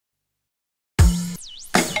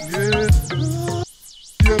Wake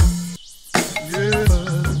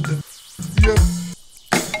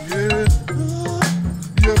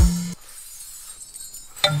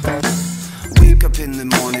up in the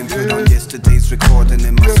morning, put on yesterday's recording,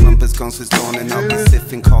 and my slumber's gone since dawning. I'll be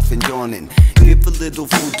sniffing, coughing, yawning. Give a little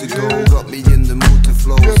food to go, got me in the mood to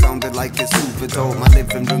flow. Sounded like it's super dope. My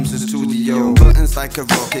living room's a studio. Buttons like a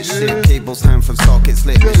rocket ship, cables hang from sockets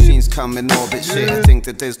lit. Machines come in orbit shit. I think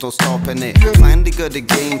that there's no stopping it. Finally got a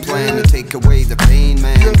game plan to take away the pain,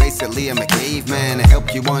 man. Basically I'm a caveman to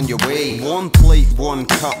help you on your way. One plate, one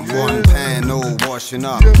cup, one pan, no washing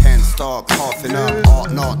up. Can't stop coughing up,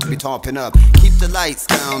 ought not to be topping up. Keep the lights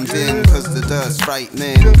down dim, cause the dirt's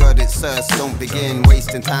frightening. But it's sus, don't begin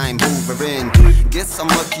wasting time hoovering. Guess I'm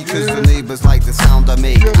lucky cause the neighbors like the sound I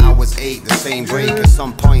make. I was 8, the same break, at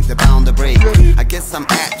some point they're bound to break. I guess I'm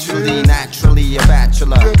actually, naturally a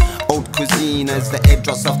bachelor. Old cuisine as the edge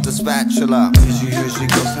off the spatula. Here she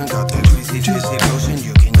goes and got that greasy juicy potion.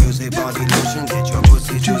 You can use a body lotion, get your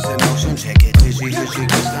pussy juice in motion. Check it, here she goes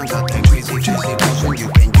and got that greasy juicy potion. You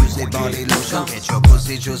can use a body lotion, get your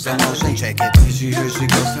pussy juice in motion. Check it, here she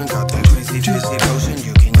goes and got that greasy juicy potion.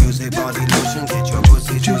 You can use a body lotion, get your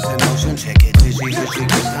pussy juice in motion. Check it, here she goes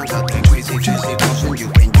and got that greasy juicy potion. You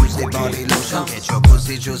can use a body lotion, get your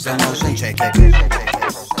pussy juice in motion. Check it.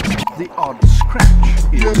 The odd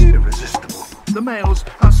scratch is irresistible. The males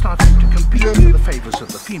are starting to compete for the favours of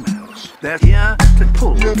the females. They're here to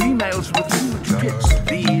pull females with huge tits.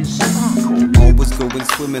 These are called... Always going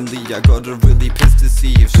swimmingly, I got her really pissed to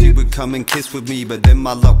see if she would come and kiss with me. But then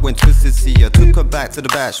my luck went twisted, see I took her back to the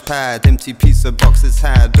bash pad. Empty piece of boxes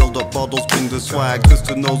had, build up bottles, bring the swag.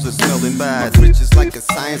 Twisted nose is smelling bad. Rich is like a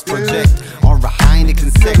science project, or a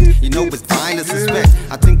Heineken sect. You know it's fine to suspect,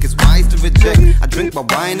 I think it's wise to reject. I drink my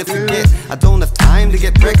wine and forget, I don't have time to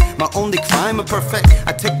get wrecked. My only crime are perfect,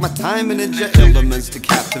 I take my time and inject elements to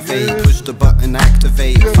captivate. Push the button,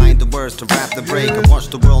 activate, find the words to rap the break. I watch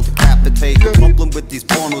the world decapitate. The problem with these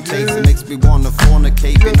porno tapes, it makes me wanna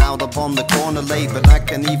fornicate. Been out upon the corner late, but I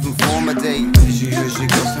can't even form a date. Here she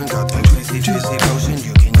goes and got that crazy juicy potion.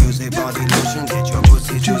 You can use a body lotion, get your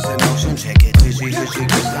pussy juice in motion. Check it, here she goes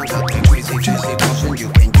and got that crazy juicy potion. You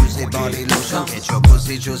can use a body lotion, get your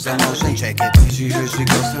pussy juice in motion. Check it, here she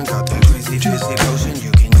goes and got that crazy juicy potion.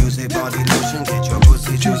 You can use a body lotion, get your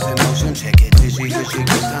pussy juice in motion. Check it, here she goes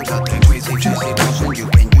and got that crazy juicy potion. You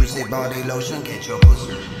can use a body lotion, get your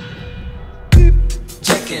pussy.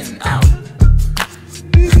 Checking out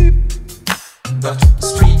the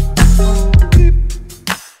street.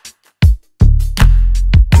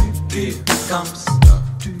 Here comes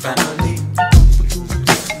the family.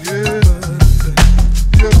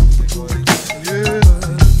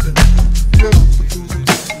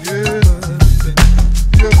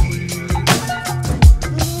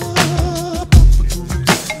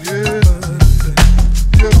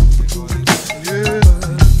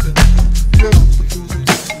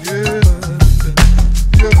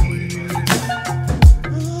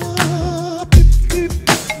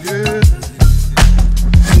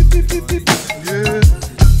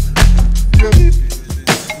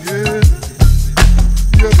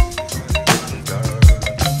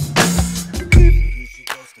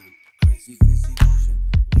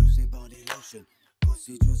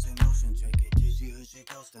 Pussy juice in motion, check it, Degiheugi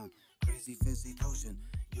goes down. Crazy fizzy potion,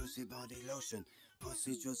 use your body lotion.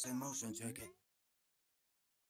 Pussy juice in motion, check it.